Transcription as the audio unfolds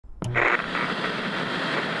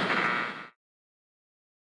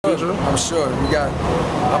future? I'm sure.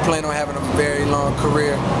 I plan on having a very long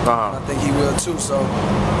career. I think he will too. So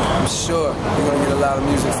I'm sure we're gonna get a lot of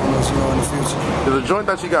music from us, in the future. The joint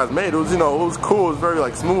that you guys made, it was, it was cool. It was very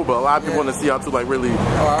like smooth, but a lot of people want to see how to like really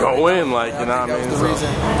go in, like you know what I mean.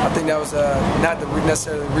 I think that was not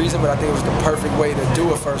necessarily the reason, but I think it was the perfect way to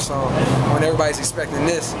do a first song when everybody's expecting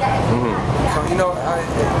this.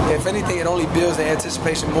 If anything, it only builds the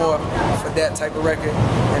anticipation more for that type of record,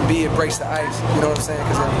 and B, it breaks the ice. You know what I'm saying?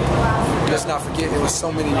 Because let's not forget, it was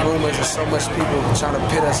so many rumors and so much people trying to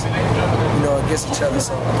pit us, against each other.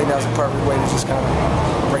 So I think that was a perfect way to just kind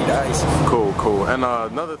of break the ice. Cool, cool. And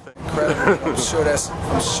another thing. Incredible. I'm sure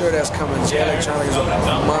that's coming. J.Electronica is a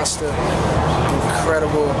monster,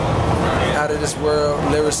 incredible, out of this world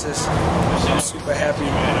lyricist. I'm super happy.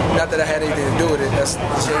 Not that I had anything to do with it. That's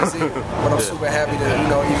Jay-Z. But I'm super happy to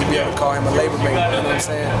even be able to call him a labor mate. You know what I'm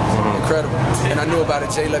saying? Incredible. And I knew about it.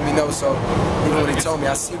 Jay let me know. So even when he told me,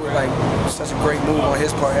 I see what such a great move on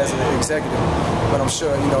his part as an executive. But I'm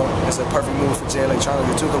sure it's a perfect move for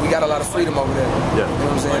J.Electronica too, because we got a lot of freedom over there. Yeah. You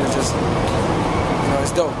know what I'm saying? It's just,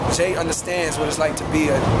 it's dope. Jay understands what it's like to be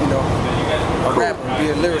a rapper, be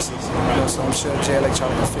a lyricist. So I'm sure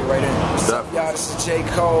J.Electronica fit right in. What's up, y'all? This is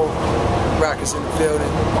J.Cole. Rock is in the building.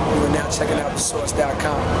 You are now checking out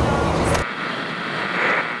thesource.com.